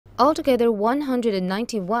Altogether,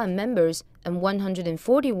 191 members and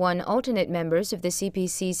 141 alternate members of the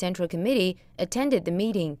CPC Central Committee attended the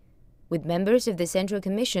meeting, with members of the Central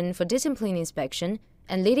Commission for Discipline Inspection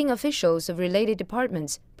and leading officials of related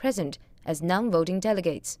departments present as non-voting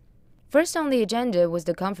delegates. First on the agenda was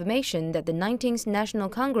the confirmation that the 19th National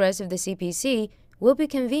Congress of the CPC will be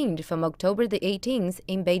convened from October the 18th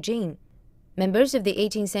in Beijing. Members of the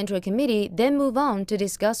 18th Central Committee then move on to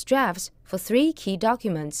discuss drafts for 3 key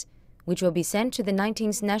documents, which will be sent to the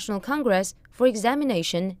 19th National Congress for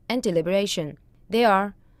examination and deliberation. They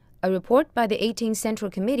are a report by the 18th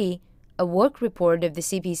Central Committee, a work report of the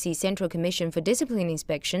CPC Central Commission for Discipline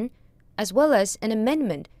Inspection, as well as an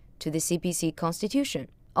amendment to the CPC Constitution.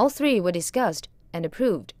 All 3 were discussed and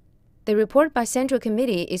approved. The report by Central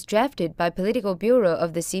Committee is drafted by Political Bureau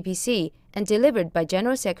of the CPC and delivered by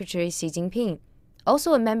General Secretary Xi Jinping,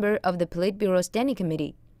 also a member of the Politburo Standing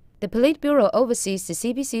Committee. The Politburo oversees the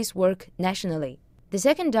CPC's work nationally. The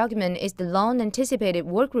second document is the long-anticipated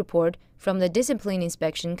work report from the Discipline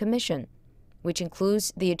Inspection Commission, which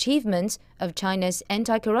includes the achievements of China's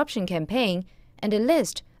anti-corruption campaign and a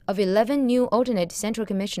list of 11 new alternate central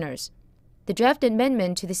commissioners. The draft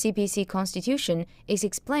amendment to the CPC Constitution is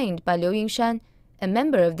explained by Liu Yingshan, a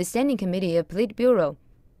member of the Standing Committee of Politburo.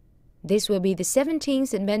 This will be the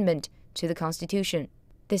 17th amendment to the Constitution.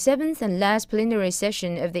 The 7th and last plenary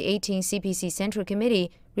session of the 18th CPC Central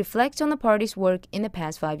Committee reflects on the party's work in the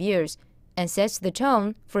past 5 years and sets the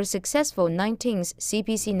tone for a successful 19th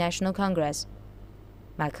CPC National Congress.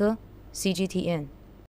 马科 CGTN